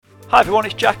Hi everyone,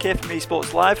 it's Jack here from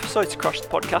Esports Live. Sorry to crash the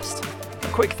podcast.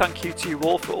 A quick thank you to you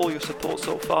all for all your support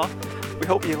so far. We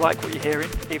hope you like what you're hearing,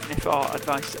 even if our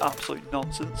advice is absolute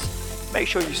nonsense. Make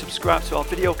sure you subscribe to our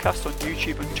videocast on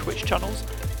YouTube and Twitch channels,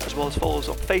 as well as follow us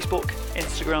on Facebook,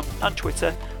 Instagram and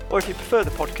Twitter, or if you prefer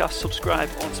the podcast, subscribe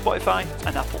on Spotify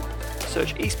and Apple.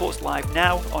 Search Esports Live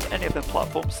now on any of them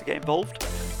platforms to get involved.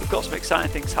 We've got some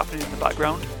exciting things happening in the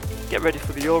background. Get ready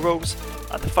for the Euros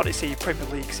and the Fantasy Premier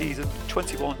League season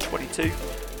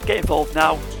 21-22. Get involved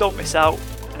now, don't miss out,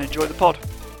 and enjoy the pod.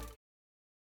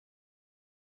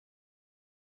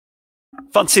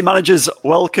 Fantasy managers,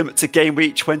 welcome to Game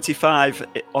Week 25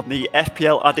 on the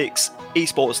FPL Addicts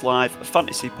Esports Live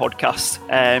Fantasy Podcast.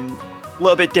 A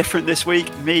little bit different this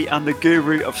week. Me and the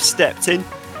Guru have stepped in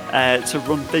to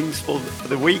run things for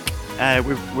the week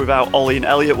without Ollie and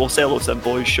Elliot. We'll say hello to them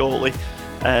boys shortly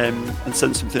and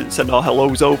send our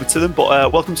hellos over to them.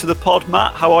 But welcome to the pod,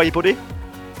 Matt. How are you, buddy?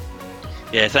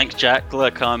 Yeah, thanks, Jack.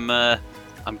 Look, I'm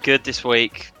good this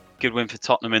week. Good win for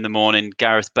Tottenham in the morning.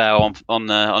 Gareth Bale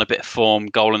on a bit of form,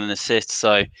 goal and an assist.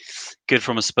 So good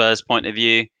from a Spurs point of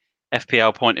view.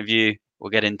 FPL point of view,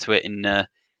 we'll get into it in a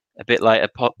bit later,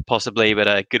 possibly, but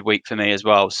a good week for me as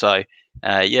well. So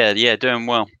yeah, doing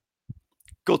well.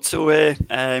 Good to hear.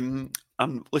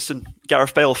 And listen,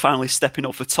 Gareth Bale finally stepping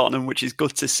up for Tottenham, which is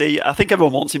good to see. I think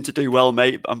everyone wants him to do well,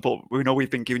 mate. But we know we've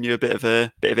been giving you a bit of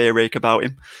earache about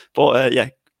him. But yeah,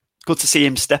 good to see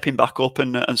him stepping back up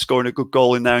and scoring a good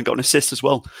goal in there and got an assist as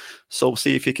well. So we'll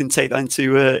see if he can take that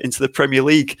into the Premier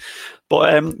League.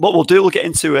 But what we'll do, we'll get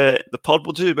into the pod.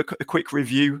 We'll do a quick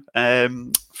review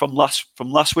from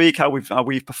last week, how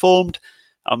we've performed,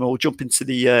 and we'll jump into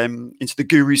the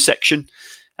Guru section.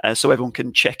 So everyone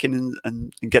can check in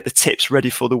and get the tips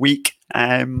ready for the week.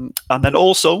 And then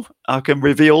also, I can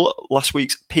reveal last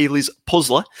week's Peely's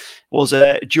Puzzler was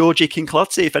Georgie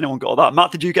Kinkladze, if anyone got that.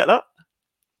 Matt, did you get that?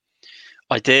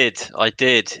 I did.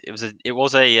 It was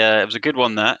a good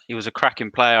one. That he was a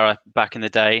cracking player back in the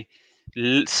day.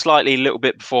 Slightly a little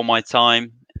bit before my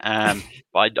time.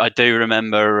 But I do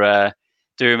remember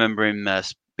him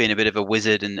being a bit of a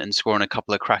wizard and scoring a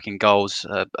couple of cracking goals.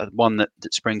 One that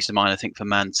springs to mind, I think, for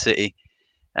Man City,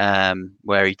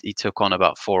 where he took on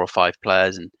about 4 or 5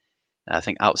 players, and I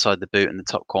think outside the boot in the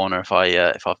top corner, if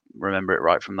I remember it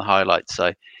right from the highlights.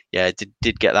 So yeah,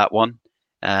 did get that one.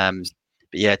 But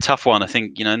yeah, tough one. I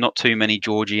think not too many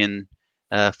Georgian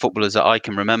footballers that I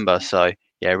can remember. So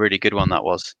yeah, really good one that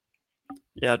was.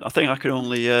 Yeah, I think I can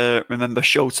only remember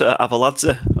Shota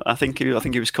Avaladze. I think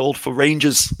he was called for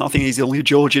Rangers. I think he's the only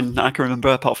Georgian I can remember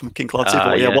apart from Kinkladze.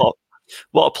 But yeah,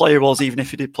 what a player he was, even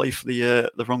if he did play for the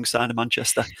wrong side of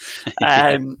Manchester.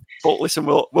 But listen,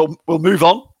 we'll move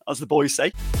on, as the boys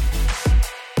say.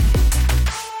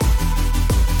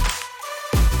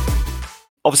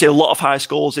 Obviously, a lot of high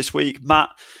scores this week.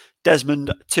 Matt,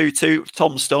 Desmond 2-2,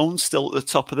 Tom Stones still at the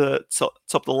top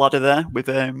of the ladder there with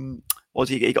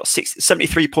he got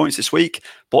 73 points this week,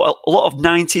 but a lot of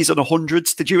 90s and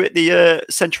 100s. Did you hit the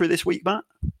century this week, Matt?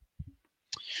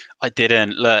 I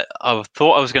didn't. Look, I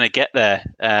thought I was going to get there.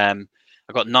 I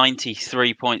got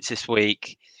 93 points this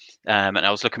week, and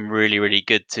I was looking really, really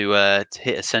good to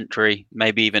hit a century,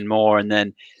 maybe even more. And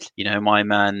then, my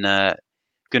man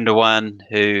Gundogan,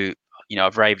 who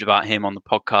I've raved about him on the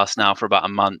podcast now for about a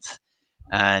month,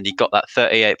 and he got that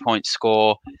 38-point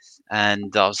score.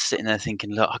 And I was sitting there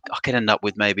thinking, look, I could end up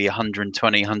with maybe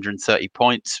 120, 130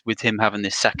 points with him having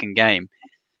this second game.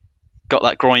 Got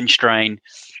that groin strain.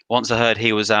 Once I heard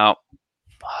he was out,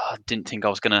 I didn't think I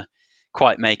was going to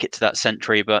quite make it to that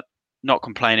century, but not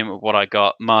complaining with what I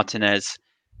got. Martinez,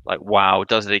 wow,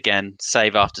 does it again.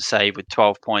 Save after save with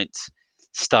 12 points.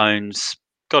 Stones,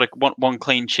 got one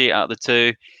clean sheet out of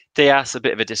the 2. Diaz, a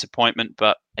bit of a disappointment,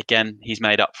 but again, he's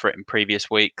made up for it in previous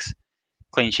weeks.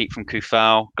 Clean sheet from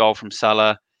Kufal, goal from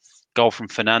Salah, goal from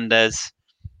Fernandez.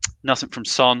 Nothing from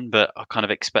Son, but I kind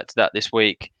of expected that this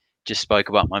week. Just spoke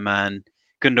about my man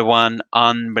Gundogan,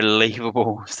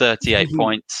 unbelievable 38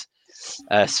 points.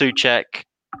 Souček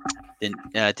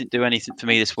didn't do anything for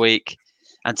me this week.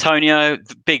 Antonio,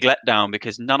 big letdown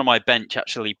because none of my bench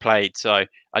actually played, so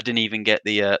I didn't even get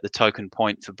the token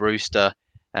point for Brewster.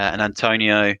 And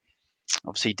Antonio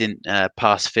obviously didn't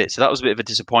pass fit, so that was a bit of a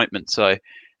disappointment. So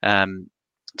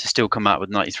to still come out with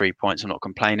 93 points, I'm not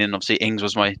complaining. Obviously, Ings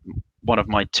was one of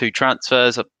my 2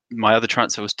 transfers. My other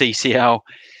transfer was DCL.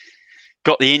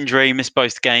 Got the injury, missed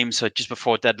both games. So just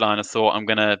before deadline, I thought I'm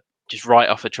going to just write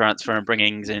off a transfer and bring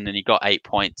Ings in, and he got 8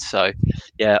 points. So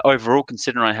yeah, overall,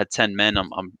 considering I had 10 men,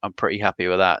 I'm pretty happy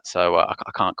with that. So I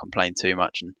can't complain too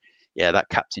much. And yeah, that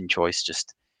captain choice,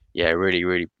 just really,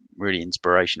 really, really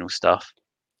inspirational stuff.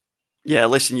 Yeah,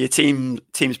 listen, your team's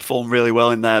performed really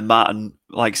well in there, Matt, and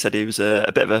like I said, he was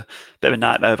a bit of a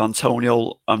nightmare of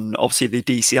Antonio, and obviously the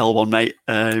DCL one, mate,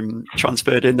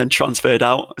 transferred in, then transferred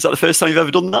out. Is that the first time you've ever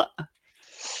done that?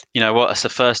 You know what? It's the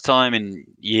first time in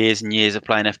years and years of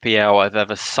playing FPL I've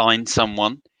ever signed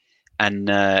someone and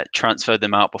transferred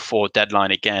them out before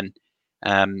deadline again.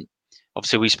 Um,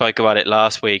 Obviously, we spoke about it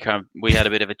last week. We had a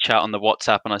bit of a chat on the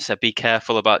WhatsApp, and I said, be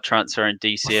careful about transferring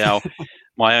DCL.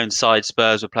 My own side,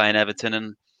 Spurs, were playing Everton,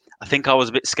 and I think I was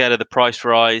a bit scared of the price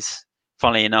rise.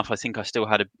 Funnily enough, I think I still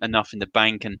had enough in the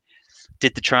bank and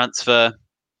did the transfer.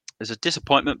 It was a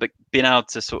disappointment, but being able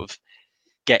to sort of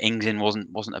get Ings in wasn't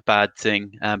a bad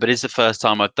thing. But it's the first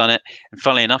time I've done it, and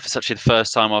funnily enough, it's actually the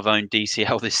first time I've owned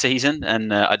DCL this season,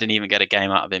 and I didn't even get a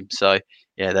game out of him. So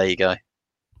yeah, there you go.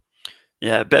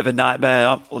 Yeah, a bit of a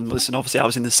nightmare. Listen, obviously, I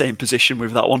was in the same position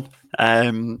with that one,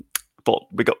 but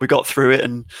we got through it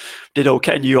and did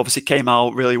okay. And you obviously came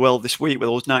out really well this week with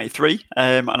those 93.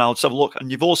 And I'll just have a look.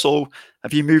 And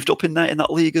have you moved up in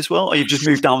that league as well, or you've just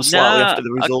moved down slightly after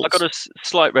the results? I got a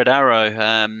slight red arrow.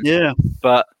 Yeah,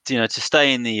 but to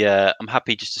stay in the, I'm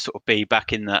happy just to sort of be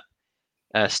back in that,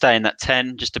 stay in that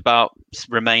 10, just about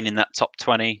remain in that top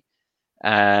 20.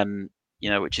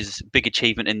 Which is a big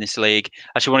achievement in this league.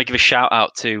 I actually want to give a shout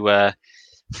out to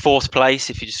fourth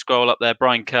place. If you just scroll up there,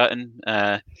 Brian Curtin,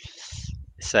 my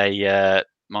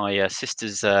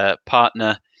sister's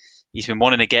partner. He's been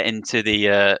wanting to get into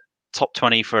the top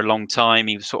 20 for a long time.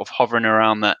 He was sort of hovering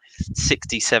around that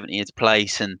 60, 70th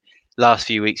place, and last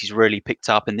few weeks he's really picked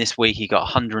up. And this week he got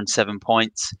 107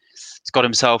 points. He's got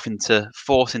himself into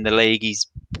fourth in the league. He's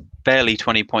barely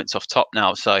 20 points off top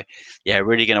now. So, yeah,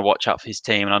 really going to watch out for his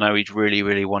team. And I know he's really,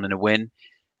 really wanting to win.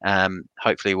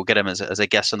 Hopefully we'll get him as a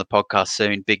guest on the podcast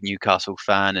soon. Big Newcastle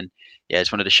fan. And, yeah,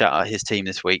 just wanted to shout out his team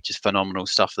this week. Just phenomenal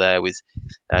stuff there with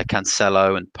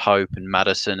Cancelo and Pope and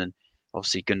Maddison and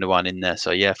obviously Gundogan in there.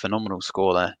 So, yeah, phenomenal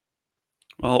score there.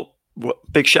 Well,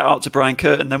 big shout out to Brian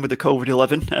Curtin then with the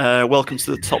COVID-11. Welcome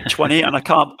to the top 20, and I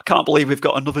can't believe we've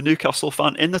got another Newcastle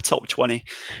fan in the top 20,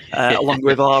 along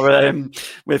with our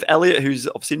with Elliot, who's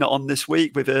obviously not on this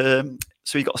week.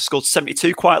 So he got scored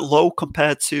 72, quite low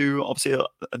compared to obviously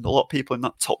a lot of people in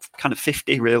that top kind of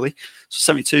 50 really. So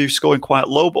 72 scoring quite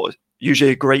low, but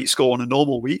usually a great score on a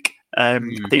normal week. I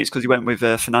think it's because he went with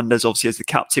Fernandez obviously as the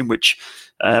captain, which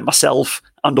myself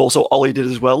and also Ollie did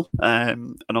as well,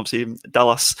 and obviously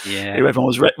Dallas, who everyone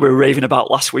was were raving about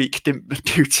last week, didn't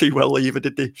do too well either,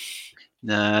 did they?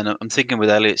 No, I'm thinking with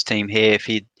Elliot's team here, if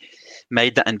he'd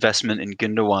made that investment in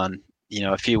Gundogan,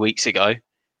 a few weeks ago,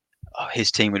 his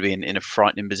team would be in a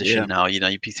frightening position now.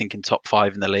 You'd be thinking top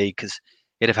 5 in the league because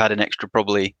he'd have had an extra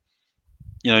probably,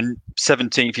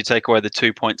 17 if you take away the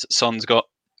 2 points that Son's got.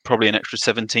 Probably an extra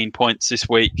 17 points this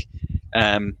week.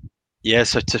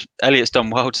 So Elliot's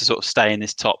done well to sort of stay in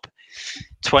this top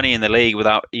 20 in the league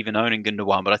without even owning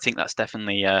Gundogan, but I think that's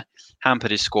definitely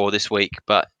hampered his score this week.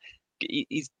 But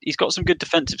he's got some good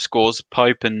defensive scores.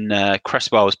 Pope and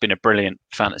Cresswell has been a brilliant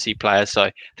fantasy player, so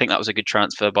I think that was a good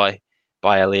transfer by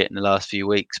Elliot in the last few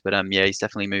weeks. But he's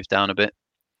definitely moved down a bit.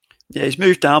 Yeah, he's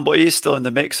moved down, but he is still in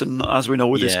the mix. And as we know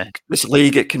with this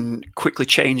league, it can quickly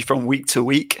change from week to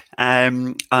week.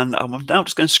 And I'm now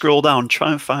just going to scroll down,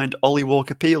 try and find Ollie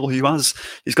Walker-Peel,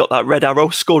 he's got that red arrow,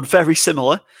 scored very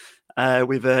similar, but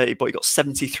he got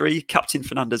 73. Captain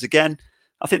Fernandez again.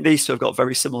 I think these two have got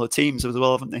very similar teams as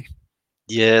well, haven't they?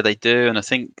 Yeah, they do. And I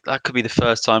think that could be the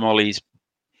first time Ollie's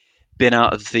been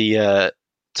out of the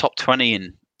top 20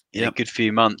 in a good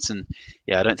few months, and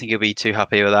I don't think he'll be too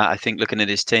happy with that. I think looking at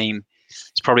his team,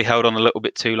 he's probably held on a little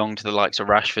bit too long to the likes of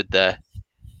Rashford there.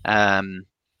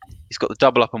 He's got the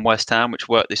double up on West Ham, which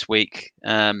worked this week.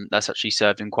 That's actually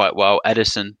served him quite well.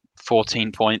 Ederson,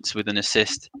 14 points with an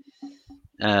assist.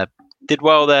 Did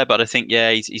well there, but I think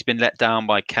he's been let down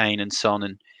by Kane and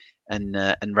Son and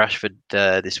Rashford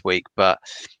this week. But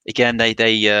again, they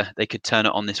could turn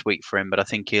it on this week for him. But I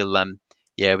think he'll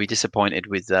be disappointed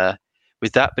with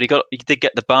that. But he did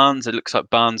get the Barnes. It looks like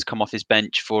Barnes come off his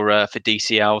bench for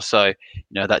DCL, so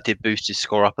that did boost his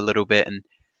score up a little bit. And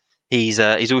he's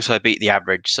also beat the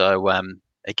average. So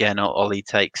again, Ollie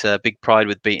takes big pride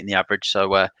with beating the average.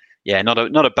 So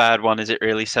not a bad one, is it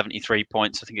really? 73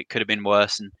 points. I think it could have been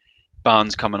worse. And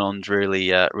Barnes coming on's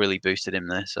really boosted him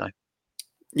there. So.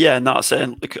 Yeah, and that's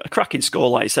a cracking score,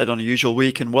 like I said, on a usual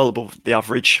week and well above the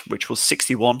average, which was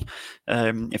 61.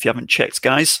 If you haven't checked,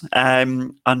 guys,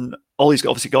 and Ollie's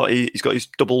obviously got his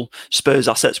double Spurs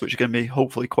assets, which are going to be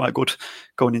hopefully quite good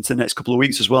going into the next couple of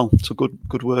weeks as well. So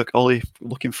good work, Ollie.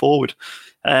 Looking forward,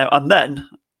 and then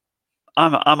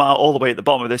I'm out all the way at the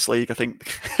bottom of this league. I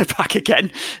think back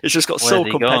again. It's just got so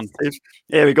competitive.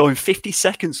 Here we go in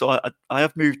 52nd. So I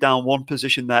have moved down one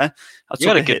position there. You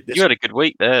had a good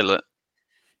week there. Look.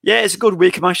 Yeah, it's a good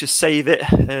week. I managed to save it.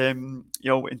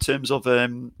 In terms of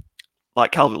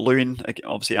like Calvert-Lewin,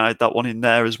 obviously I had that one in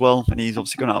there as well, and he's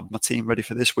obviously going to have my team ready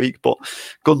for this week. But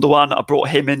Gundogan, I brought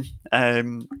him in. I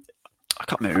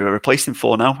can't remember who I replaced him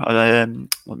for now. Let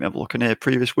me have a look in here.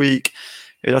 Previous week,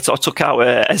 I took out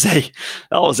Eze.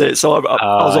 That was it. So I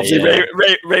was obviously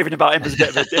raving about him as a bit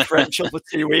of a differential for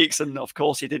 2 weeks, and of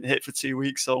course he didn't hit for 2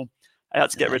 weeks. So I had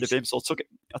to get rid of him. So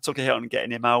I took a hit on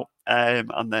getting him out,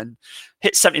 and then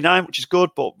hit 79, which is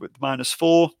good, but with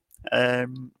 -4.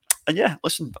 And yeah,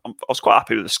 listen, I was quite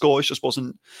happy with the score. It just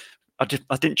wasn't. I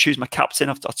didn't choose my captain.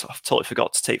 I totally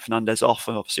forgot to take Fernandez off.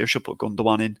 And obviously, I should put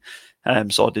Gundogan in.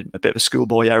 So I did a bit of a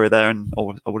schoolboy error there, and I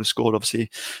would have scored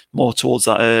obviously more towards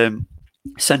that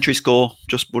century score.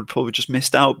 Would probably just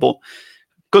missed out. But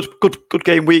good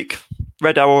game week.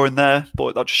 Red hour in there,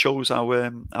 but that just shows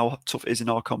how tough it is in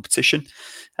our competition.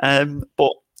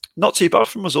 But not too bad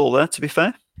from us all there, to be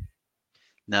fair.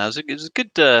 No, it was a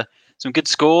good some good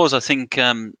scores. I think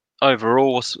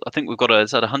overall, I think we've got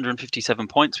it's at 157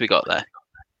 points we got there.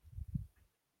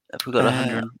 Have we got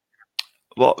 100?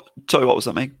 Sorry, what was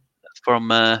that, mate?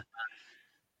 From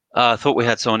I thought we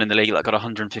had someone in the league that got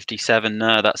 157.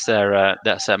 No, that's their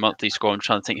monthly score. I'm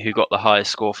trying to think who got the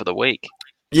highest score for the week.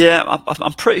 Yeah,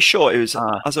 I'm pretty sure it was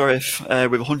Azarif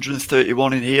with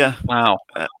 131 in here. Wow.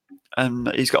 And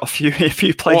he's got a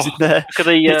few players in there.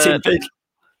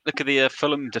 Look at the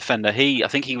Fulham defender. I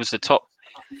think he was the top.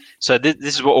 So this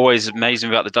is what always amazes me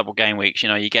about the double game weeks.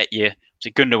 You get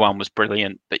Gundogan was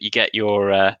brilliant, but you get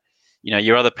your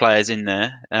other players in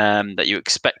there that you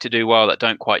expect to do well that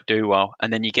don't quite do well,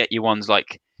 and then you get your ones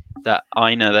like that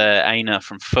Aina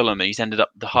from Fulham. He's ended up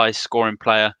the highest scoring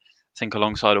player, I think,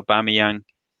 alongside Aubameyang.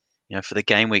 For the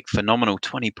game week, phenomenal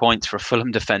 20 points for a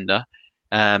Fulham defender,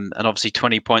 and obviously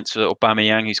 20 points for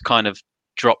Aubameyang, who's kind of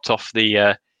dropped off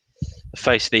the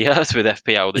face of the earth with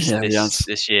FPL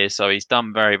this year. So he's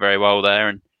done very, very well there,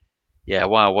 and yeah,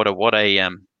 wow, what a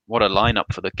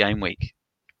lineup for the game week.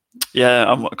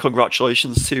 Yeah,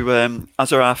 congratulations to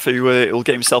Azaraf, who will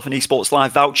get himself an Esports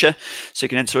Live voucher, so you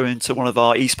can enter into one of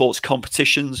our esports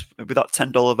competitions with that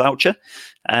 $10 voucher.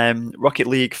 Rocket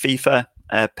League, FIFA,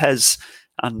 PES,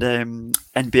 and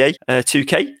NBA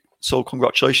 2K. So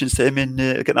congratulations to him in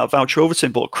getting that voucher over to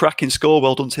him. But cracking score,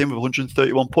 well done to him with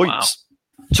 131 points.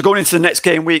 Wow. So going into the next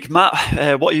game week,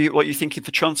 Matt, what are you thinking for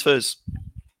transfers?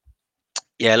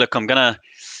 Yeah, look, I'm gonna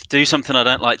do something I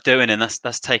don't like doing, and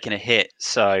that's taking a hit.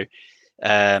 So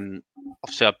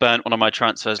obviously I burnt one of my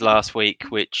transfers last week,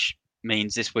 which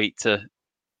means this week to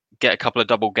get a couple of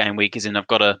double game weekers in, I've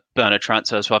got to burn a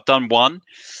transfer. So I've done one.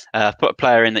 I've put a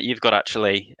player in that you've got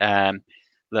actually.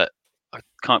 That I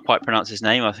can't quite pronounce his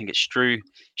name. I think it's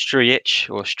Strujic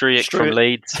from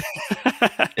Leeds.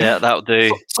 Yeah, that'll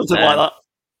do. Something like that.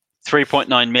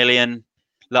 3.9 million.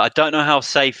 Look, I don't know how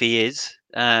safe he is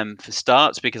for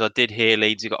starts, because I did hear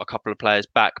Leeds have got a couple of players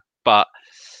back, but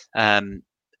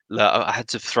look, I had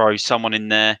to throw someone in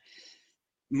there.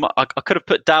 I could have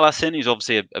put Dallas in, who's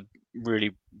obviously a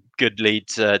really good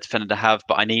Leeds defender to have,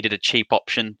 but I needed a cheap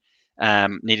option.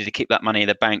 Needed to keep that money in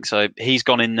the bank, so he's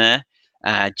gone in there.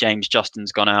 James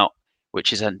Justin's gone out,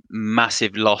 which is a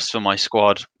massive loss for my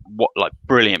squad.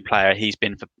 Brilliant player he's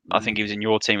been for. I think he was in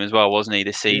your team as well, wasn't he,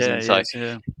 this season?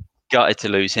 Yeah, gutted to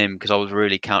lose him, because I was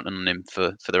really counting on him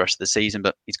for the rest of the season,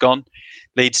 but he's gone.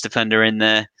 Leeds defender in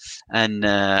there, and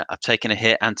I've taken a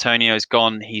hit. Antonio's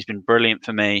gone. He's been brilliant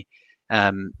for me,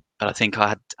 but I think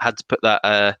I had to put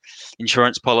that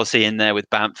insurance policy in there with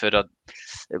Bamford. It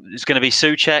was going to be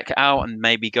Souček out, and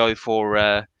maybe go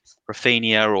for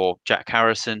Rafinha or Jack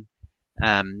Harrison,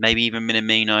 maybe even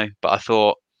Minamino, but I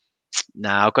thought,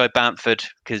 I'll go Bamford,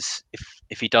 because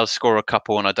if he does score a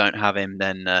couple and I don't have him,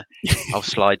 then I'll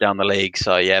slide down the league.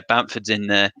 So yeah, Bamford's in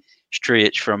there.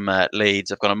 Strujic from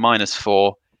Leeds, I've got a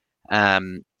 -4,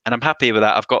 and I'm happy with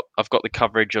that. I've got the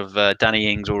coverage of Danny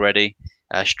Ings already,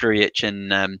 Strujic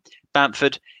and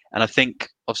Bamford, and I think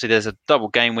obviously there's a double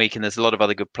game week and there's a lot of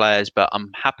other good players, but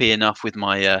I'm happy enough with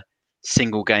my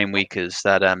single game weekers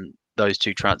that those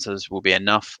two transfers will be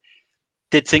enough.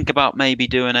 Did think about maybe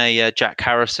doing a Jack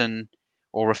Harrison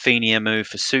or Rafinha move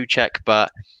for Souček, but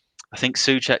I think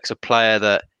Souček's a player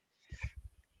that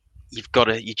you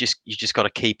just got to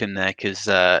keep him there, because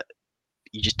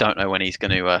you just don't know when he's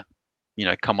going to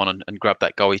come on and grab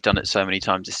that goal. He's done it so many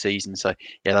times this season. So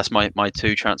yeah, that's my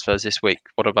two transfers this week.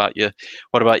 What about you?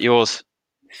 What about yours?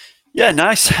 Yeah,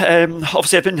 nice.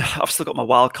 Obviously, I've still got my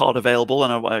wild card available,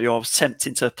 and I was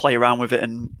tempting to play around with it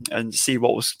and see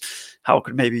how I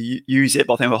could maybe use it.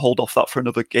 But I think I'll hold off that for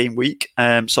another game week.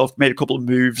 So I've made a couple of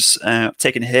moves,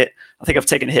 taken a hit. I think I've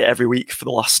taken a hit every week for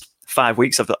the last 5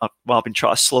 weeks. I've been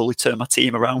trying to slowly turn my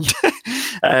team around.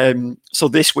 So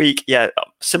this week, yeah,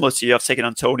 similar to you, I've taken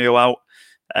Antonio out,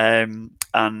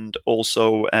 and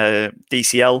also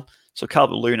DCL. So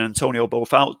Calvert-Lewin and Antonio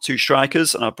both out, 2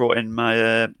 strikers, and I brought in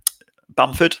my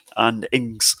Bamford and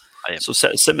Ings. So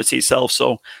similar to yourself.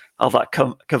 So I'll have that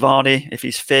Cavani, if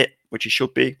he's fit, which he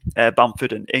should be,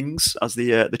 Bamford and Ings as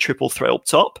the triple threat up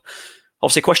top.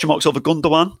 Obviously, question marks over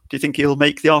Gundogan. Do you think he'll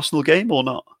make the Arsenal game or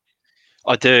not?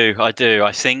 I do.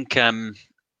 I think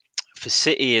for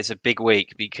City is a big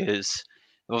week because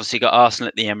we've obviously got Arsenal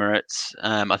at the Emirates.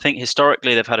 I think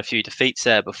historically they've had a few defeats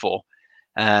there before.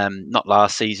 Not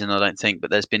last season, I don't think, but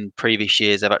there's been previous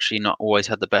years they've actually not always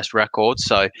had the best record.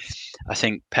 So I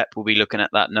think Pep will be looking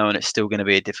at that, knowing it's still going to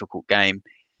be a difficult game.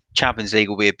 Champions League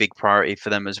will be a big priority for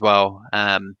them as well.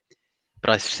 But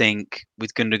I think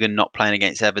with Gundogan not playing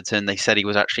against Everton, they said he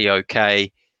was actually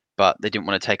okay, but they didn't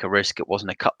want to take a risk. It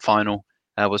wasn't a cup final,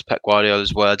 was Pep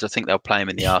Guardiola's words. I think they'll play him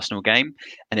in the Arsenal game,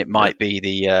 and it might be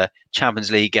the Champions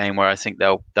League game where I think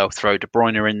they'll throw De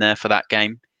Bruyne in there for that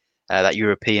game, that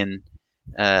European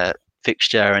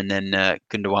fixture, and then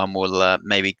Gundogan will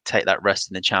maybe take that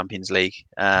rest in the Champions League,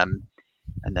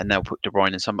 and then they'll put De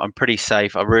Bruyne in. So I'm pretty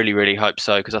safe. I really, really hope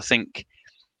so, because I think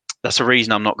that's the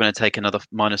reason I'm not going to take another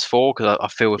 -4, because I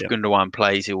feel if Gundogan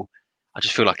plays, I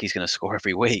just feel like he's going to score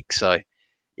every week. So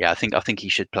yeah, I think he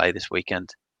should play this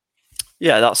weekend.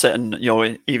 Yeah, that's it. And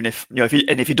even if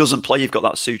if he doesn't play, you've got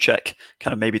that Souček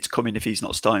kind of maybe to come in if he's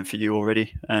not starting for you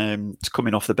already. To come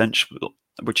in off the bench,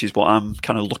 which is what I'm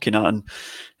kind of looking at. And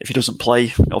if he doesn't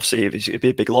play, obviously it'd be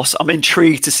a big loss. I'm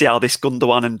intrigued to see how this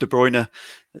Gundogan and De Bruyne,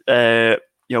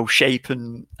 shape,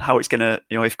 and how it's gonna,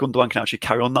 if Gundogan can actually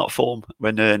carry on that form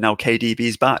when now KDB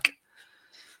is back.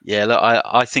 Yeah, look,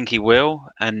 I think he will,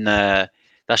 and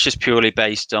that's just purely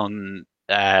based on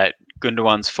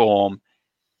Gundogan's form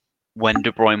when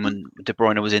De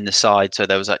Bruyne was in the side. So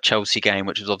there was that Chelsea game,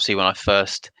 which was obviously when I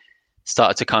first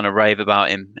started to kind of rave about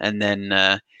him, and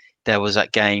then there was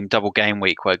that double game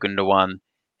week, where Gundogan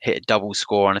hit a double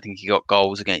score, and I think he got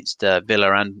goals against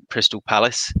Villa and Crystal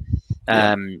Palace.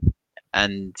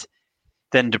 And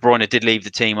then De Bruyne did leave the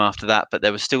team after that, but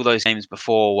there were still those games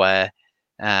before where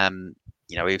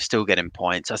he was still getting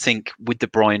points. I think with De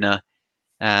Bruyne,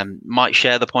 might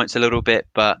share the points a little bit,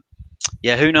 but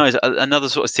yeah, who knows? Another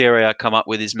sort of theory I come up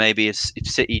with is maybe if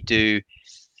City do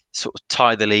sort of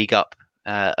tie the league up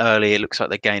early, it looks like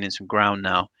they're gaining some ground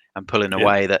now and pulling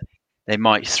away, that they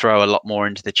might throw a lot more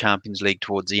into the Champions League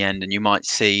towards the end, and you might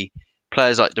see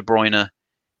players like De Bruyne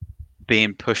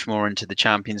being pushed more into the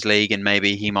Champions League, and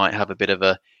maybe he might have a bit of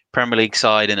a Premier League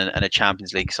side and a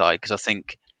Champions League side, because I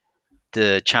think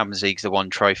the Champions League's the one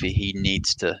trophy he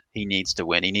needs to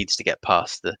win. He needs to get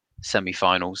past the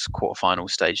semi-finals, quarter-final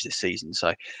stage this season.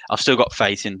 So I've still got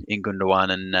faith in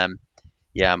Gundogan, and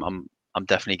I'm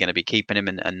definitely going to be keeping him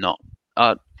and not.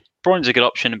 Bruyne's a good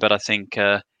option, but I think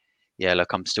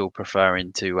I'm still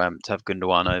preferring to have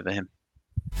Gundogan over him.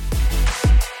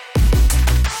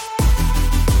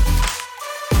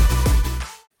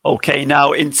 Okay,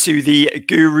 now into the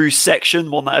Guru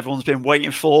section, one that everyone's been waiting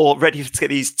for, ready to get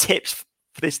these tips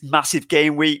for this massive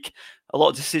game week. A lot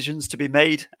of decisions to be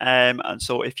made. And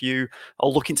so if you are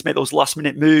looking to make those last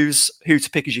minute moves, who to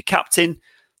pick as your captain,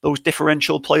 those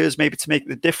differential players maybe to make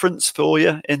the difference for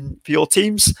you for your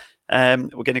teams, we're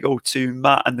going to go to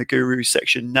Matt and the Guru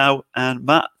section now. And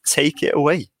Matt, take it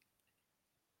away.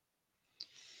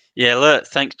 Yeah, look,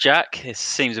 thanks, Jack. It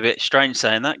seems a bit strange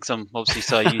saying that, because I'm obviously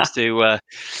so used to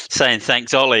saying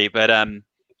thanks, Ollie. But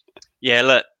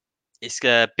look, it's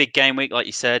a big game week, like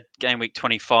you said, game week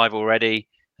 25 already.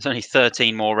 There's only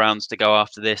 13 more rounds to go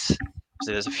after this.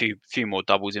 So there's a few more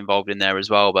doubles involved in there as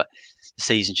well, but the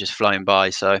season's just flown by.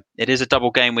 So it is a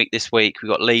double game week this week.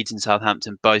 We've got Leeds and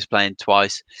Southampton both playing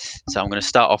twice. So I'm going to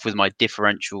start off with my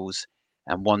differentials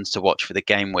and ones to watch for the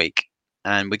game week.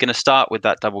 And we're going to start with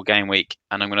that double game week,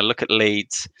 and I'm going to look at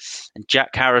Leeds. And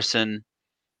Jack Harrison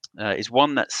is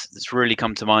one that's really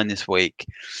come to mind this week.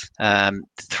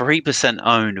 3%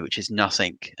 owned, which is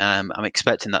nothing. I'm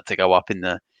expecting that to go up in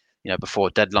the before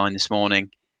deadline this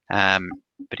morning.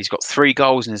 But he's got 3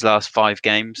 goals in his last 5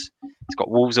 games. He's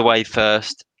got Wolves away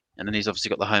first, and then he's obviously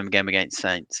got the home game against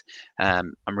Saints.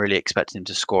 I'm really expecting him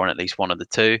to score in at least one of the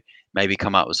 2, maybe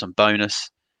come out with some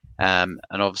bonus. And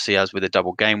obviously, as with a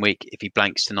double game week, if he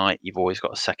blanks tonight, you've always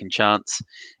got a second chance.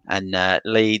 And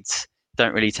Leeds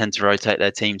don't really tend to rotate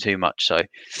their team too much. So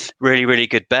really, really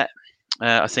good bet.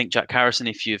 I think Jack Harrison,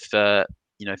 if you've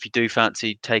if you do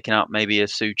fancy taking out maybe a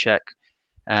Souček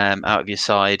out of your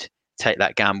side, take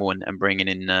that gamble and bringing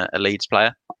in a Leeds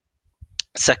player.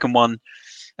 Second one,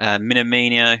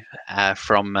 Minamino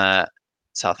from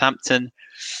Southampton.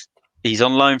 He's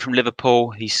on loan from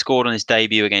Liverpool. He scored on his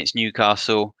debut against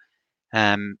Newcastle.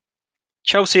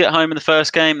 Chelsea at home in the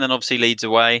first game, then obviously Leeds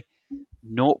away.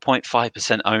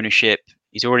 0.5% ownership.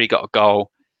 He's already got a goal.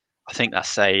 I think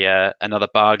that's another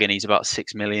bargain. He's about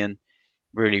 6 million.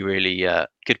 Really, really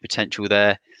good potential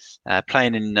there.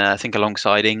 Playing in, I think,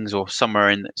 alongside Ings or somewhere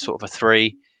in sort of a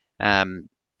 3.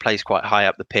 Plays quite high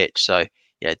up the pitch. So,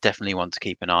 yeah, definitely one to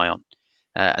keep an eye on.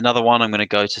 Another one, I'm going to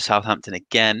go to Southampton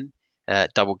again.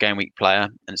 Double game week player.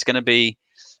 And it's going to be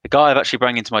a guy I've actually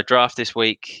brought into my draft this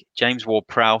week, James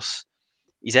Ward-Prowse.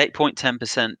 He's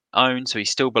 8.10% owned, so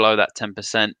he's still below that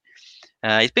 10%.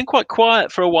 He's been quite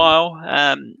quiet for a while,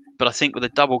 but I think with a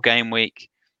double game week,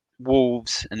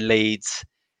 Wolves and Leeds,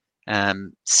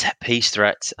 set piece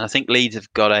threats. And I think Leeds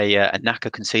have got a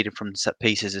knacker conceded from set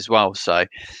pieces as well. So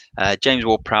James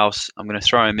Ward-Prowse, I'm going to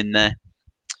throw him in there.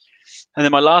 And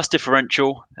then my last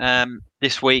differential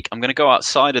this week, I'm going to go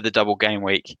outside of the double game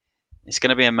week. It's going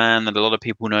to be a man that a lot of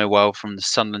people know well from the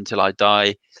Sunderland Till I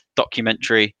Die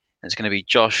documentary. It's going to be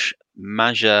Josh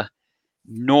Maja,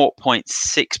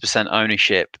 0.6%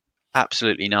 ownership,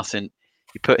 absolutely nothing.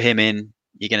 You put him in,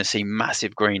 you're going to see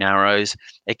massive green arrows.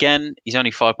 Again, he's only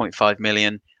 5.5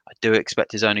 million. I do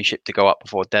expect his ownership to go up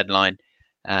before deadline,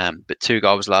 but 2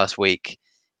 goals last week,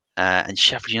 and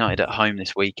Sheffield United at home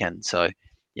this weekend. So,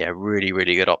 yeah, really,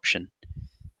 really good option.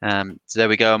 So there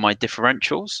we go, my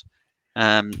differentials.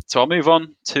 So I'll move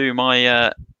on to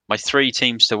my 3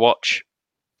 teams to watch.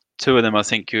 2 of them, I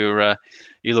think you'll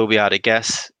all be able to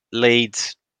guess.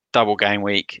 Leeds, double game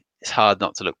week. It's hard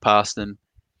not to look past them.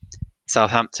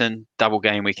 Southampton, double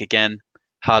game week again.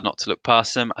 Hard not to look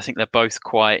past them. I think they're both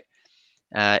quite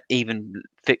even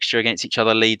fixture against each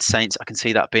other. Leeds, Saints. I can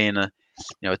see that being a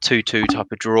 2-2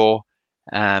 type of draw.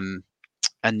 And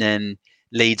then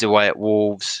Leeds away at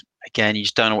Wolves. Again, you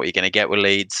just don't know what you're going to get with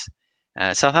Leeds.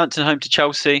 Southampton home to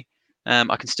Chelsea.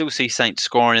 I can still see Saints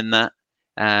scoring in that.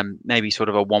 Maybe sort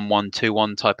of a 1-1,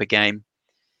 2-1 type of game.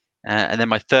 And then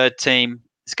my third team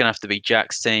is going to have to be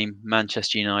Jack's team,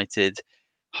 Manchester United,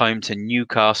 home to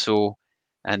Newcastle.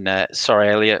 And sorry,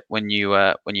 Elliot, when you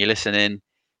listen in,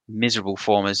 miserable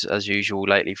form as usual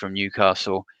lately from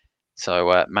Newcastle.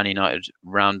 So Man United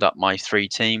round up my 3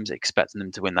 teams, expecting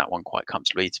them to win that one quite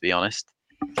comfortably, to be honest.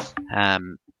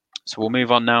 So we'll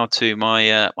move on now to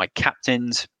my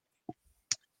captains.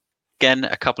 Again,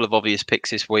 a couple of obvious picks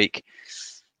this week.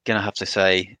 Gonna have to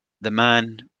say the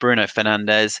man, Bruno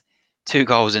Fernandes, 2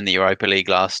 goals in the Europa League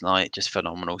last night. Just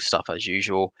phenomenal stuff as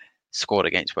usual. Scored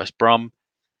against West Brom.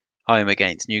 Home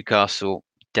against Newcastle.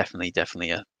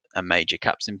 Definitely a major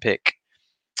captain pick.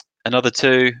 Another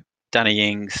 2,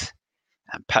 Danny Ings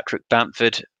and Patrick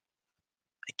Bamford.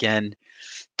 Again,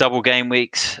 double game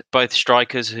weeks. Both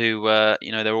strikers who,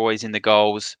 they're always in the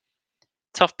goals.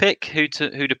 Tough pick. Who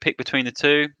to pick between the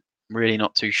 2? Really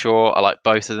not too sure. I like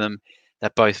both of them.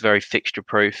 They're both very fixture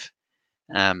proof.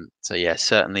 So yeah,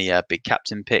 certainly big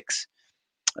captain picks.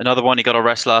 Another one, he got a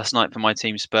rest last night for my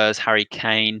team Spurs, Harry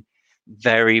Kane.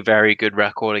 Very, very good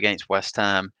record against West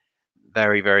Ham.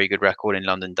 Very, very good record in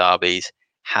London derbies.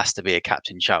 Has to be a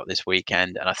captain shout this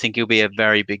weekend. And I think he'll be a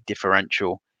very big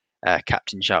differential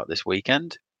captain shout this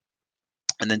weekend.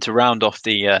 And then to round off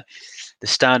the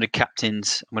standard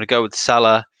captains, I'm going to go with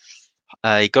Salah.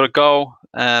 He got a goal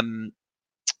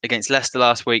against Leicester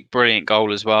last week. Brilliant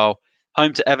goal as well.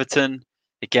 Home to Everton.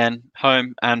 Again,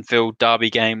 home, Anfield, derby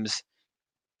games.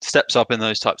 Steps up in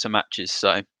those types of matches. So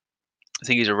I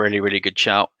think he's a really, really good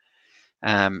shout.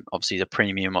 Obviously, he's a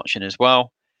premium option as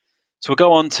well. So we'll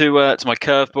go on to my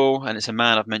curveball. And it's a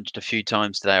man I've mentioned a few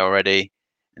times today already.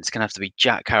 And it's going to have to be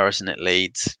Jack Harrison at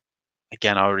Leeds.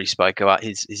 Again, I already spoke about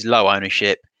his low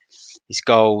ownership. His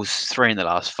goals, 3 in the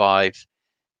last 5.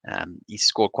 He's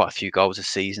scored quite a few goals this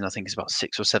season. I think it's about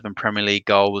 6 or 7 Premier League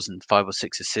goals and 5 or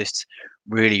 6 assists.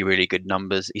 Really, really good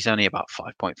numbers. He's only about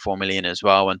 5.4 million as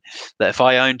well. And that if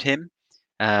I owned him,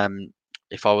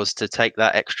 if I was to take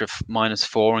that extra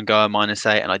 -4 and go a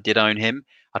 -8, and I did own him,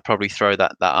 I'd probably throw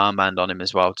that armband on him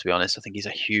as well. To be honest, I think he's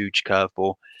a huge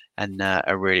curveball and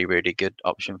a really, really good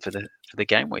option for the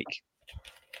game week.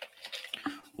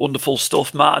 Wonderful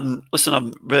stuff, Matt. And listen,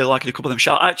 I'm really liking a couple of them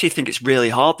shout. I actually think it's really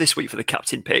hard this week for the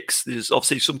captain picks. There's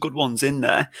obviously some good ones in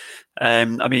there. I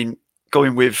mean,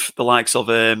 going with the likes of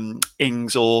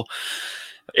Ings or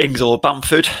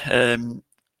Bamford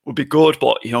would be good,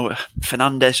 but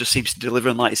Fernandes just seems to deliver.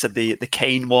 And like you said, the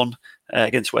Kane one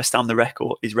against West Ham.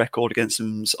 His record against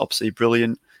them's obviously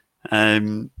brilliant. I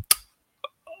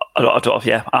don't,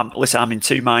 yeah, I'm in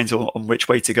two minds on which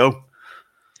way to go.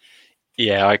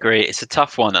 Yeah, I agree. It's a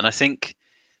tough one, and I think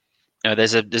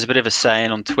there's a bit of a saying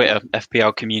on Twitter,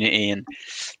 FPL community, and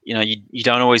you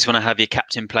don't always want to have your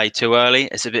captain play too early.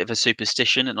 It's a bit of a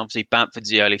superstition, and obviously Bamford's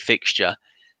the early fixture.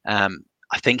 I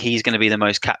think he's going to be the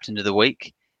most captain of the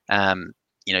week.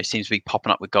 Seems to be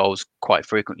popping up with goals quite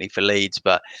frequently for Leeds,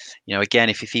 but again,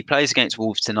 if he plays against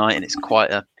Wolves tonight and it's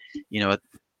quite a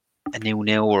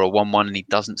 0-0 or a 1-1 and he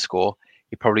doesn't score,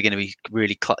 you're probably going to be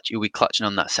really you'll be clutching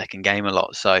on that second game a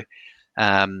lot. So.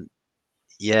 Well,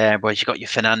 you've got your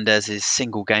Fernandez's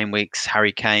single game weeks,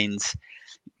 Harry Kane's,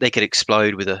 they could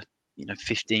explode with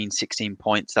 15, 16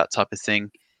 points, that type of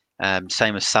thing.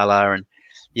 Same as Salah. And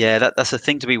that's a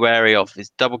thing to be wary of.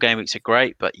 Is double game weeks are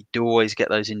great, but you do always get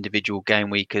those individual game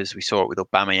weekers. We saw it with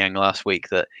Aubameyang last week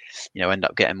that, end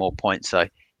up getting more points. So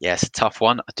it's a tough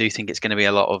one. I do think it's going to be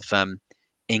a lot of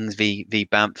Ings v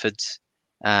Bamfords.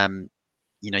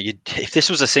 If this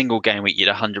was a single game week, you'd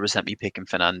 100% be picking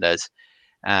Fernandez.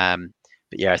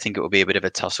 But I think it will be a bit of a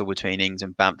tussle between Ings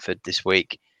and Bamford this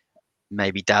week.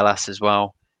 Maybe Dallas as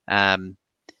well. But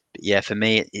for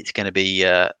me, it's going to be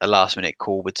a last-minute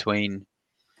call between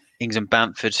Ings and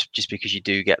Bamford, just because you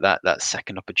do get that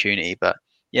second opportunity. But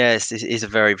it is a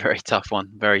very, very tough one.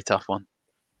 Very tough one.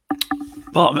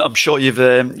 Well, I'm sure you've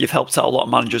helped out a lot of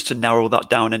managers to narrow that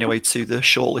down anyway to the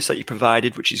shortlist that you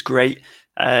provided, which is great.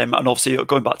 And obviously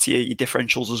going back to your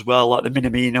differentials as well, like the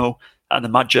Minamino and the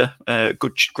Madja,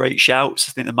 great shouts.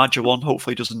 I think the Madja one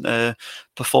hopefully doesn't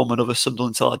perform another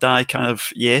Sunderland till I die kind of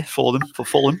year for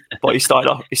Fulham. But he started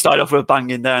off with a bang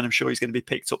in there, and I'm sure he's going to be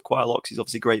picked up quite a lot because he's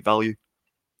obviously great value.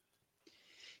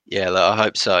 Yeah, look, I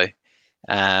hope so.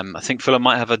 I think Fulham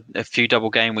might have a few double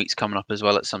game weeks coming up as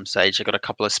well at some stage. They've got a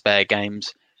couple of spare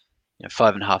games.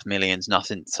 5.5 million's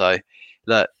nothing. So,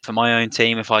 look, for my own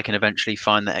team, if I can eventually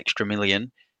find that extra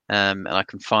million, and I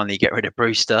can finally get rid of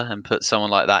Brewster and put someone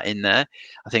like that in there,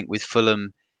 I think with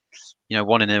Fulham,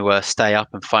 wanting to stay up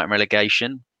and fight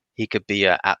relegation, he could be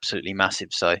absolutely massive.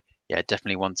 So,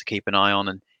 definitely one to keep an eye on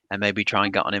and maybe try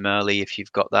and get on him early if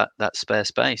you've got that spare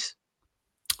space.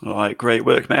 All right, great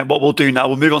work, mate. What we'll do now,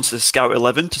 we'll move on to the Scout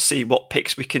 11 to see what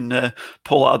picks we can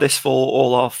pull out of this for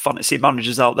all our fantasy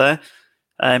managers out there.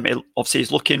 Obviously,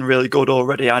 it's looking really good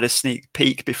already. I had a sneak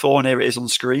peek before, and here it is on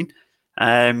screen.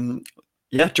 Do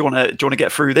you want to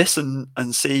get through this and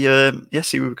see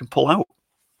see what we can pull out?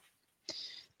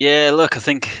 Yeah, look, I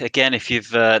think again, if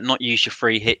you've not used your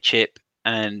free hit chip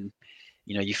and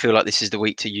you feel like this is the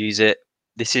week to use it,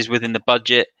 this is within the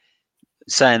budget.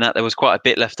 Saying that, there was quite a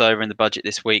bit left over in the budget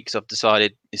this week, so I've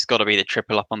decided it's got to be the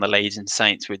triple up on the Leeds and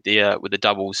Saints with the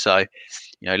doubles. So,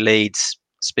 Leeds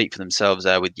speak for themselves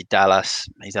there with your Dallas.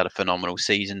 He's had a phenomenal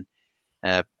season,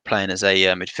 playing as a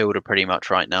midfielder pretty much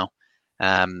right now.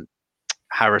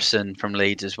 Harrison from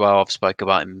Leeds as well. I've spoke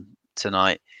about him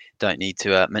tonight. Don't need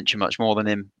to mention much more than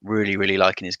him. Really, really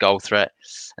liking his goal threat.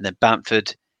 And then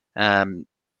Bamford,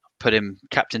 put him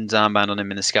captain's armband on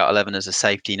him in the Scout 11 as a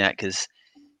safety net because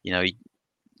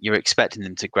you're expecting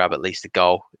them to grab at least a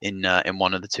goal in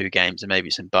one of the two games and maybe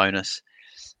some bonus.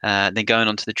 Then going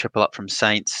on to the triple up from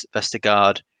Saints,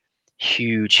 Vestergaard,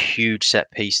 huge set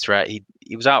piece threat. He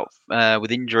was out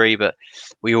with injury, but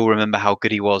we all remember how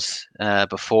good he was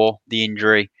before the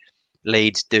injury.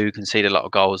 Leeds do concede a lot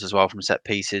of goals as well from set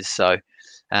pieces. So,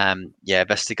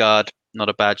 Vestergaard, not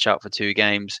a bad shout for 2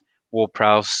 games.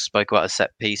 Ward-Prowse, spoke about his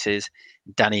set pieces.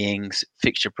 Danny Ings,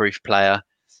 fixture-proof player.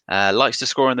 Likes to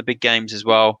score in the big games as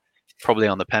well, probably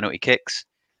on the penalty kicks.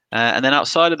 And then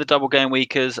outside of the double game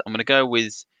weekers, I'm going to go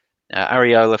with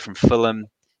Areola from Fulham.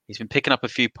 He's been picking up a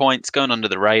few points, going under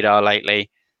the radar lately.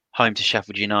 Home to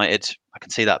Sheffield United. I can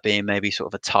see that being maybe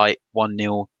sort of a tight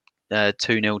 1-0,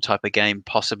 2-0 type of game,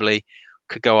 possibly.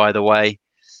 Could go either way.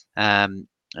 And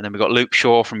then we've got Luke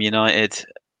Shaw from United.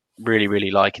 Really,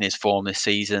 really liking his form this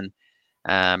season.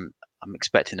 I'm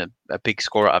expecting a big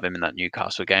score out of him in that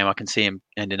Newcastle game. I can see him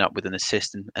ending up with an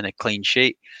assist and a clean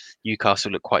sheet.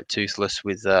 Newcastle look quite toothless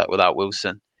without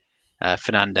Wilson.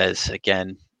 Fernandez,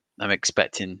 again, I'm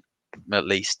expecting at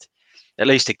least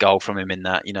a goal from him in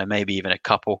that, maybe even a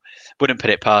couple. Wouldn't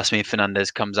put it past me if Fernandez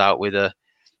comes out with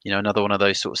another one of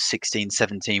those sort of 16,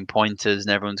 17 pointers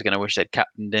and everyone's going to wish they'd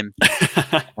captained him.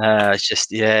 It's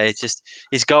just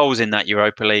his goals in that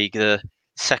Europa League. The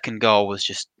second goal was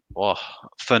just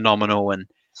phenomenal. And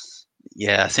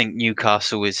I think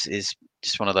Newcastle is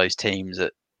just one of those teams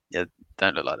that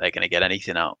don't look like they're going to get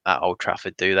anything out at Old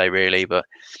Trafford, do they really? But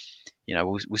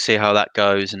we'll see how that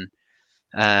goes. And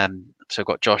so I've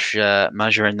got Josh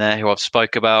Maja in there, who I've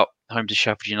spoke about. home to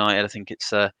Sheffield United. I think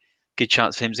it's a good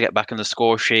chance for him to get back on the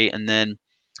score sheet. And then,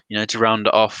 to round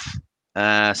it off,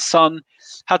 Son,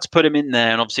 had to put him in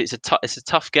there. And obviously it's a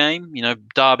tough game,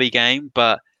 derby game.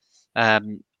 But I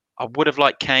would have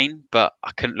liked Kane, but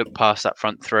I couldn't look past that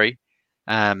front three.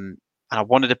 And I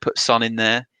wanted to put Son in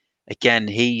there. Again,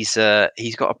 he's got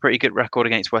a pretty good record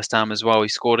against West Ham as well. He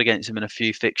scored against them in a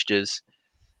few fixtures.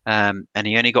 And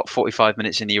he only got 45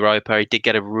 minutes in the Europa. He did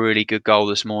get a really good goal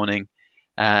this morning.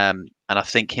 And I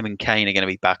think him and Kane are going to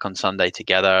be back on Sunday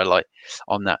together, like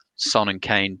on that Son and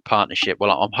Kane partnership.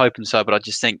 Well, I'm hoping so, but I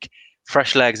just think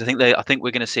fresh legs. I think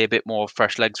we're going to see a bit more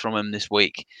fresh legs from him this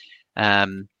week.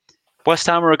 West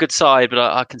Ham are a good side, but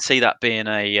I can see that being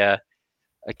a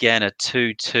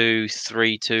 2-2,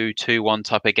 3-2, 2-1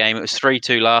 type of game. It was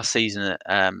 3-2 last season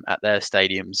at their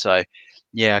stadium. So,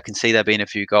 yeah, I can see there being a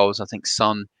few goals. I think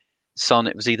Son,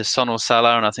 it was either Son or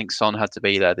Salah, and I think Son had to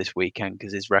be there this weekend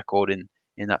because his record in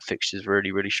that fixture is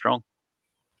really, really strong.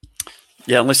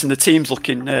 Yeah, and listen, the team's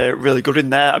looking really good in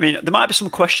there. I mean, there might be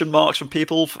some question marks from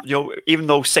people. Even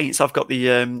though Saints have got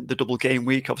the double game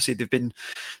week, obviously they've been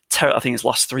I think it's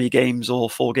last 3 games or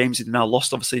 4 games they've now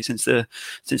lost. Obviously since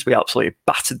we absolutely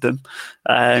battered them,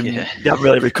 They haven't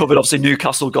really recovered. Obviously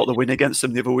Newcastle got the win against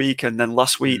them the other week, and then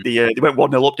last week they went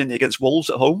 1-0 up, didn't they, against Wolves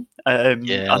at home? And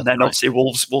then obviously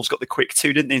Wolves got the quick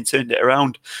 2, didn't they, and turned it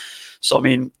around. So I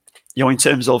mean, in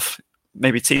terms of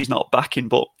maybe teams not backing,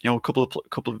 but a couple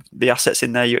of the assets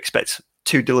in there you expect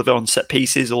to deliver on set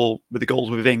pieces or with the goals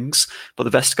with Ings, but the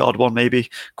Vestergaard one maybe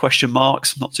question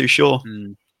marks. Not too sure.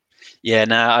 Yeah,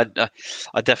 no,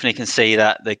 I definitely can see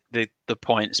that the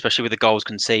point, especially with the goals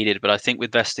conceded. But I think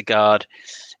with Vestergaard,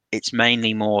 it's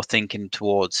mainly more thinking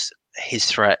towards his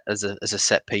threat as a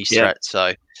set piece threat.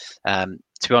 So, to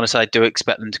be honest, I do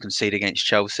expect them to concede against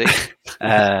Chelsea.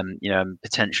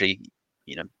 Potentially,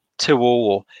 2-2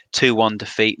 or 2-1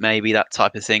 defeat, maybe that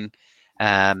type of thing.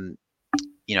 And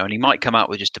he might come out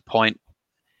with just a point.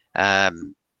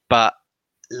 But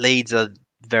Leeds are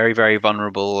very, very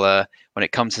vulnerable when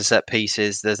it comes to set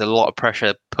pieces. There's a lot of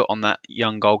pressure put on that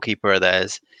young goalkeeper of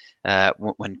theirs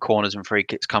when corners and free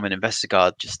kicks come in.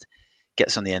 Vestergaard just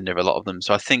gets on the end of a lot of them.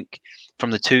 So I think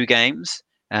from the 2 games,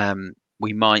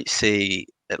 we might see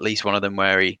at least one of them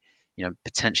where he,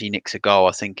 potentially nicks a goal.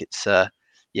 I think it's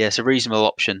it's a reasonable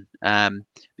option. But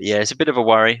it's a bit of a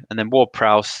worry. And then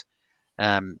Ward-Prowse,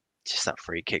 just that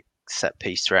free kick set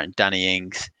piece threat, and Danny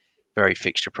Ings, very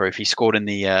fixture proof. He scored in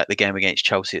the game against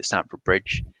Chelsea at Stamford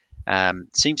Bridge.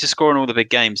 Seems to score in all the big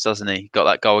games, doesn't he? Got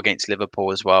that goal against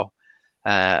Liverpool as well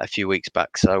a few weeks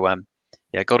back. So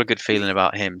got a good feeling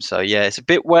about him. So it's a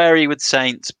bit wary with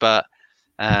Saints, but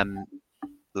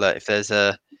look, if there's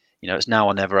it's now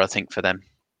or never, I think, for them.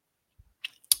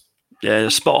 Yeah,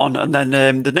 spot on. And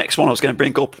then the next one I was going to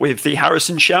bring up with the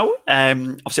Harrison shout.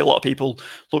 Obviously, a lot of people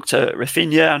looked at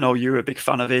Rafinha. I know you're a big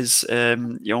fan of his.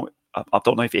 I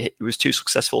don't know if he was too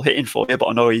successful hitting for you, but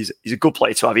I know he's a good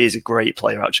player to have. He is a great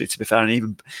player, actually, to be fair.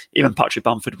 And even Patrick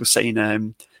Bamford was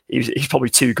saying he's probably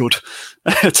too good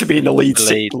to be in the lead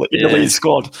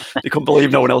squad. You couldn't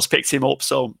believe no one else picked him up.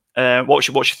 So, what's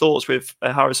your thoughts with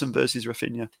Harrison versus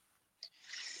Rafinha?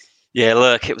 Yeah,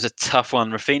 look, it was a tough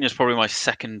one. Rafinha's probably my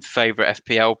second favourite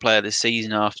FPL player this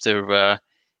season after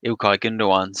Ilkay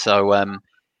Gundogan. So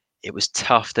it was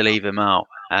tough to leave him out.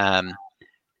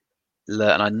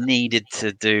 Look, and I needed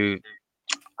to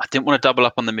I didn't want to double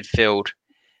up on the midfield.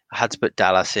 I had to put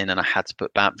Dallas in and I had to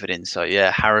put Bamford in. So,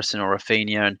 Harrison or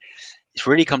Rafinha. And it's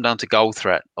really come down to goal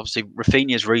threat. Obviously,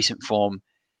 Rafinha's recent form,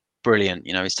 brilliant.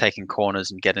 He's taking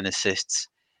corners and getting assists.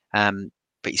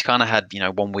 But he's kind of had,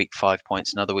 1 week 5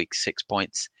 points, another week 6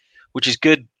 points, which is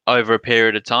good over a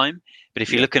period of time. But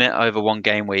if you're looking at over 1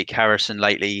 game week, Harrison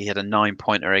lately, he had a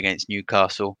 9-pointer against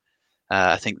Newcastle.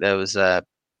 I think there was a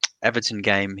Everton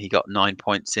game, he got 9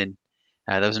 points in.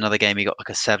 There was another game he got like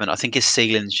a 7. I think his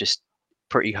ceiling's just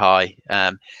pretty high.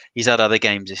 He's had other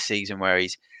games this season where I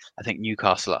think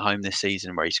Newcastle at home this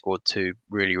season where he scored 2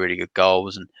 really, really good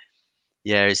goals. And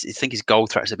I think his goal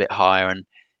threat's a bit higher. And,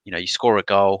 you score a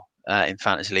goal. In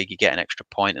Fantasy League, you get an extra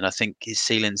point, and I think his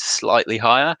ceiling's slightly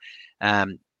higher.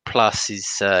 Plus,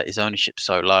 his ownership's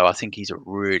so low. I think he's a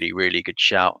really, really good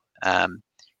shout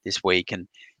this week, and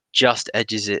just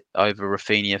edges it over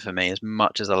Rafinha for me. As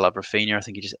much as I love Rafinha, I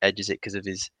think he just edges it because of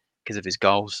his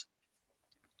goals.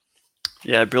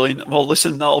 Yeah, brilliant. Well,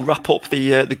 listen, that'll wrap up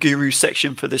the guru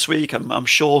section for this week. I'm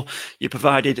sure you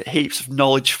provided heaps of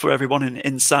knowledge for everyone and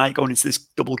insight going into this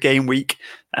double game week.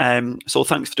 So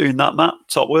thanks for doing that, Matt.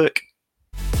 Top work.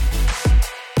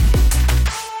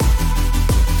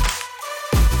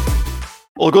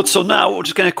 All good. So now we're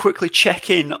just going to quickly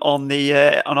check in on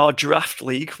the on our draft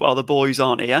league while the boys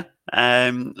aren't here.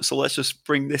 So let's just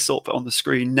bring this up on the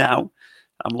screen now,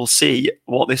 and we'll see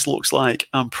what this looks like.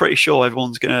 I'm pretty sure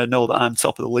everyone's going to know that I'm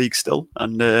top of the league still,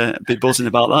 and be buzzing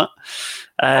about that.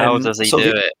 How does he do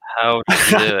it? How does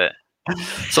he do it?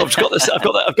 So I've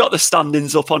got the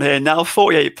standings up on here now.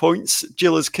 48 points.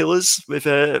 Giller's Killers with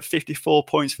 54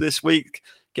 points for this week.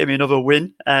 Gave me another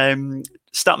win.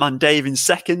 Statman Dave in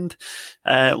second,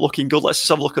 looking good. Let's just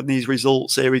have a look at these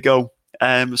results. Here we go.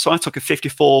 So I took a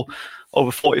 54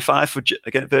 over 45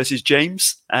 versus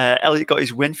James. Elliot got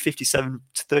his win,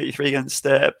 57-33 against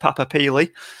Papa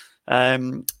Peely.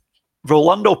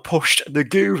 Rolando pushed the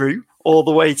Guru all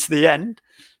the way to the end,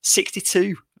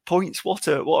 62 points. What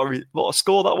a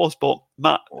score that was! But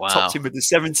Matt topped him with the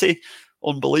 70.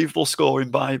 Unbelievable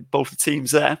scoring by both the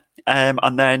teams there.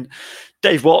 And then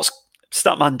Dave Watts,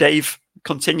 Statman Dave,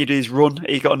 continued his run.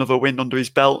 He got another win under his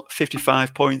belt,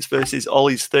 55 points versus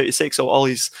Ollie's 36. So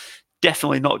Ollie's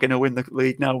definitely not going to win the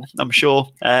league now, I'm sure.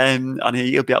 And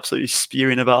he'll be absolutely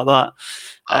spewing about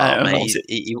that. Mate,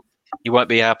 he won't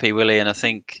be happy, will he? And I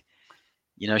think,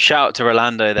 shout out to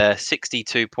Rolando there,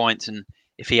 62 points. And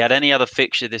if he had any other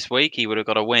fixture this week, he would have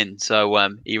got a win. So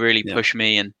he really pushed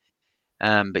me. And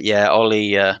but yeah,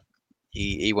 Ollie,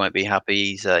 he won't be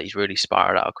happy. He's really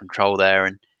spiraled out of control there,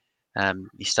 and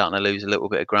he's starting to lose a little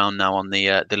bit of ground now on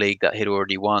the league that he'd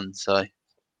already won. So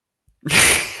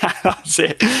that's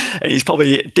it. And he's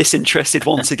probably disinterested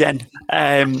once again.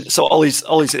 So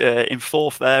Ollie's in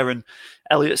fourth there, and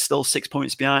Elliot's still 6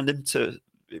 points behind him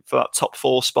for that top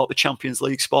four spot, the Champions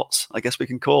League spots, I guess we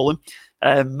can call them.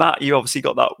 Matt, you obviously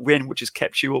got that win, which has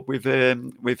kept you up with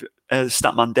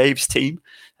Statman Dave's team.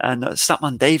 And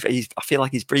Statman Dave, I feel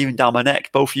like he's breathing down my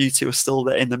neck. Both of you two are still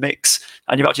in the mix,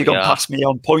 and you've actually gone past me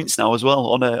on points now as well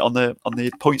on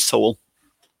the points total.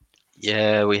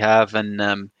 Yeah, we have,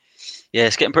 and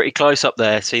it's getting pretty close up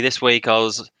there. See, this week I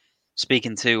was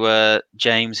speaking to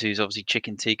James, who's obviously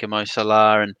Chicken Tikka Mo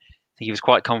Salah, and I think he was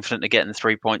quite confident of getting the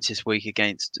 3 points this week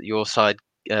against your side,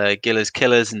 Giller's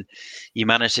Killers, and you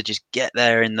managed to just get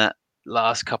there in that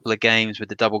last couple of games with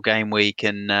the double game week,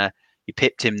 and you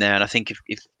pipped him there. And I think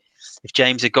if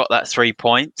James had got that 3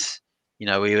 points, we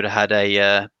would have had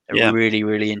a really,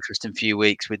 really interesting few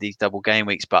weeks with these double game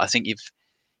weeks. But I think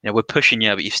we're pushing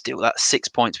you, but you've still that 6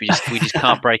 points. We just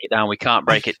can't break it down. We can't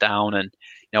break it down. And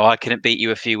I couldn't beat you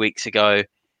a few weeks ago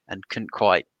and couldn't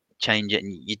quite change it.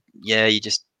 And you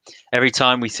just every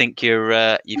time we think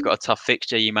you've got a tough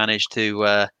fixture, you manage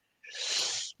to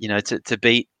to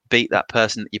beat that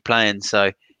person that you're playing.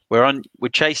 So we're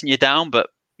chasing you down, but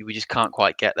we just can't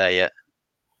quite get there yet.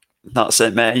 That's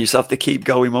it, mate. You just have to keep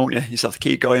going, won't you? You just have to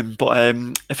keep going. But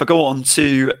if I go on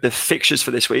to the fixtures for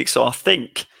this week, so I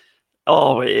think,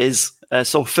 it is.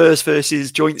 So first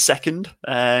versus joint second.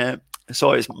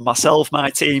 So it's myself,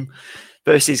 my team,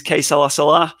 versus K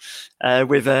Salah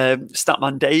with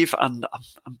Statman Dave. And I'm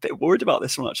a bit worried about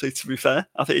this one, actually, to be fair.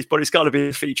 I think it's got to be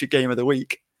the featured game of the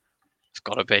week. It's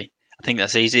got to be. I think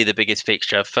that's easily the biggest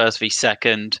fixture. First v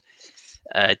second.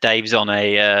 Dave's on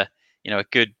a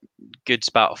good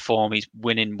spout of form. He's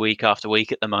winning week after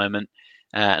week at the moment,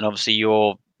 and obviously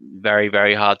you're very,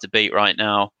 very hard to beat right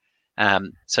now.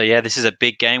 So yeah, this is a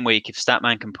big game week. If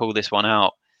Statman can pull this one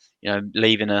out,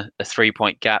 leaving a 3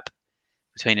 point gap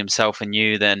between himself and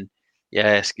you, then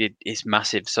yeah, it's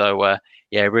massive. So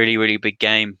really, really big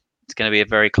game. It's going to be a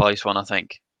very close one, I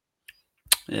think.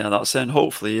 Yeah, that's it. And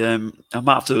hopefully, I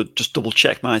might have to just double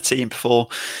check my team before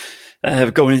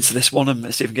going into this one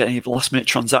and see if we can get any last minute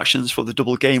transactions for the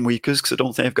double game weekers, because I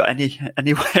don't think I've got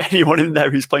anyone in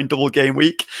there who's playing double game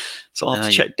week. So I'll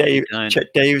have to check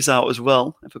Dave's out as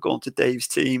well. If I go onto Dave's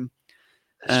team,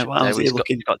 he's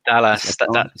got Dallas. He's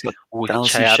got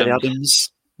Dallas and Che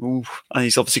Adams. Ooh, and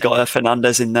he's obviously got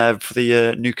Fernandez in there for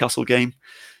the Newcastle game.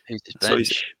 Who's his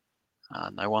bench?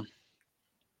 No one.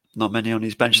 Not many on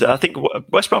his bench there. I think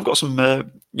West Brom got some, I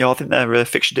think their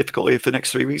fixture difficulty for the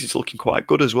next 3 weeks is looking quite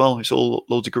good as well. It's all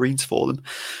loads of greens for them.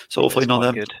 So hopefully not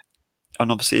them. Good.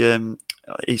 And obviously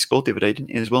he scored the other day,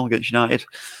 didn't he, as well, against United?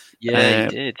 Yeah, he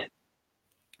did.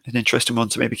 An interesting one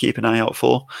to maybe keep an eye out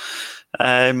for.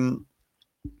 And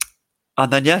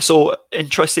then, so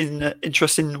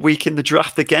interesting week in the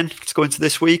draft again. Let's go into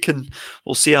this week and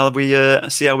we'll see how we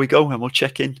go, and we'll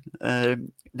check in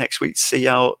next week to see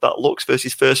how that looks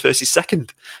versus first versus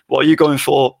second. What are you going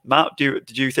for, Matt?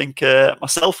 Did you think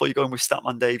myself, or are you going with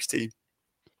Statman Dave's team?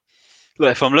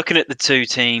 Look, if I'm looking at the two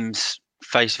teams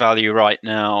face value right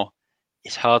now,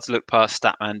 it's hard to look past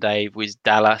Statman Dave with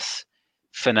Dallas,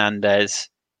 Fernandez,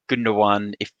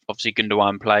 Gundogan, if obviously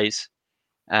Gundogan plays.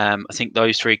 I think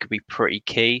those three could be pretty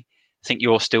key. I think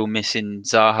you're still missing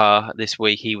Zaha this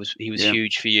week. He was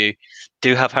huge for you.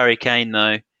 Do have Harry Kane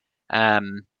though. But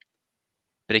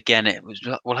again,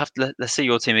 we'll have to let's see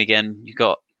your team again. You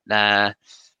got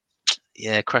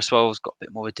Cresswell's got a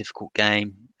bit more of a difficult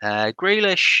game.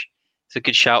 Grealish, it's a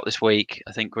good shout this week.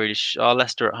 I think Grealish,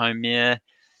 Leicester at home,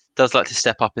 does like to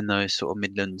step up in those sort of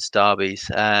Midlands derbies.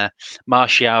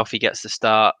 Martial, if he gets the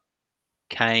start.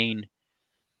 Kane,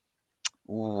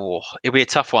 it'll be a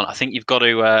tough one. I think you've got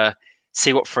to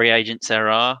see what free agents there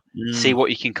are, see what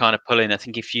you can kind of pull in. I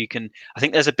think if you can, I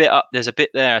think there's a bit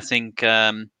there. I think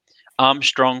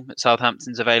Armstrong at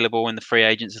Southampton's available in the free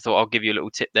agents. I thought I'll give you a little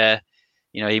tip there.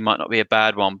 He might not be a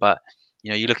bad one, but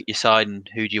you look at your side and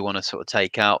who do you want to sort of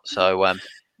take out. So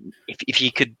if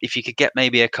you could get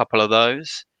maybe a couple of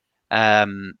those,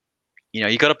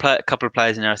 you got to play a couple of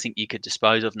players in there. I think you could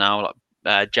dispose of now,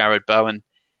 like Jared Bowen.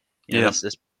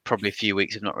 There's probably a few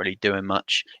weeks of not really doing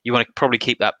much. You want to probably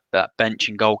keep that bench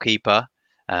and goalkeeper.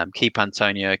 Keep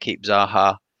Antonio, keep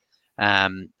Zaha,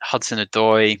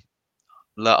 Hudson-Odoi.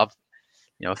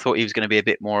 I thought he was going to be a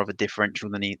bit more of a differential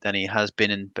than he has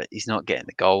been, but he's not getting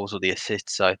the goals or the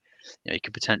assists. So you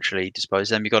could potentially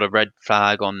dispose of them. You've got a red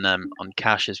flag on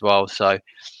Cash as well. So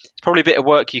it's probably a bit of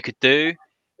work you could do.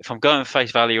 If I'm going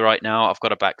face value right now, I've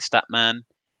got a back Statman.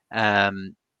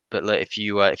 But look, if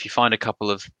you find a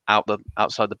couple of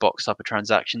outside the box type of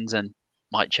transactions, and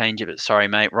might change it. But sorry,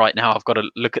 mate. Right now, I've got to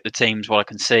look at the teams what I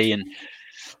can see, and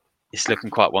it's looking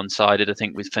quite one-sided. I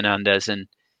think with Fernandes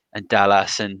and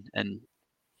Dallas and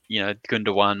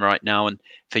Gundogan right now. And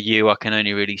for you, I can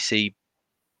only really see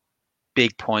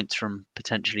big points from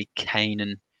potentially Kane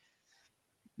and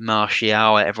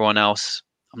Martial. Everyone else,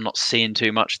 I'm not seeing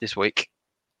too much this week.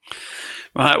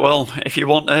 Right. Well, if you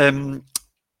want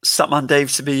Statman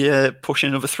Dave to be pushing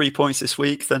another 3 points this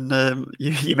week, then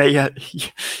you may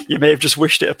have just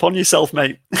wished it upon yourself,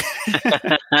 mate.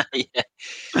 Yeah.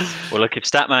 Well, look, if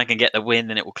Statman can get the win,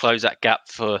 then it will close that gap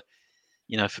for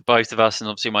both of us, and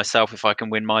obviously myself if I can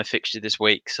win my fixture this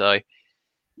week. So,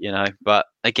 but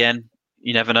again,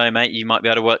 you never know, mate. You might be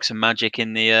able to work some magic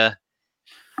in the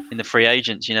free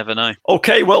agents. You never know.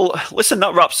 Okay, well, listen,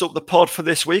 that wraps up the pod for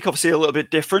this week. Obviously, a little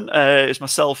bit different. It's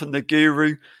myself and the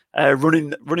Guru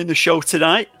running the show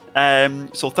tonight.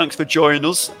 So thanks for joining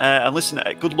us. And listen,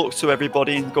 good luck to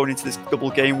everybody in going into this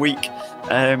double game week.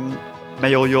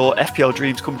 May all your FPL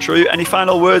dreams come true. Any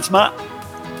final words, Matt?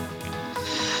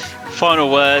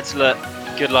 Final words. Look,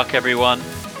 good luck, everyone.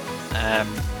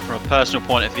 From a personal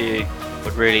point of view,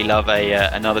 would really love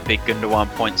another big Gundogan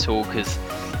points haul, because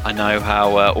I know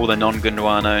how all the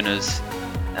non-Gundogan owners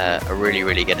are really,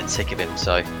 really getting sick of him.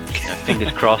 So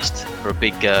fingers crossed for a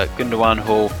big Gundogan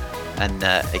haul. And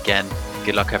again,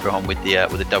 good luck, everyone, with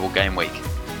the double game week.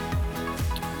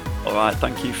 All right,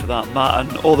 thank you for that, Matt,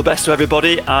 and all the best to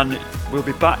everybody. And we'll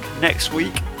be back next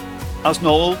week. As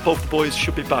normal, both the boys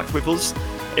should be back with us.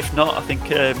 If not, I think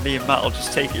me and Matt will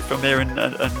just take it from here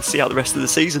and see out the rest of the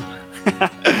season.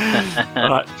 All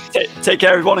right. Take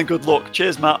care, everyone, and good luck.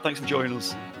 Cheers, Matt. Thanks for joining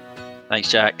us. Thanks,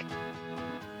 Jack.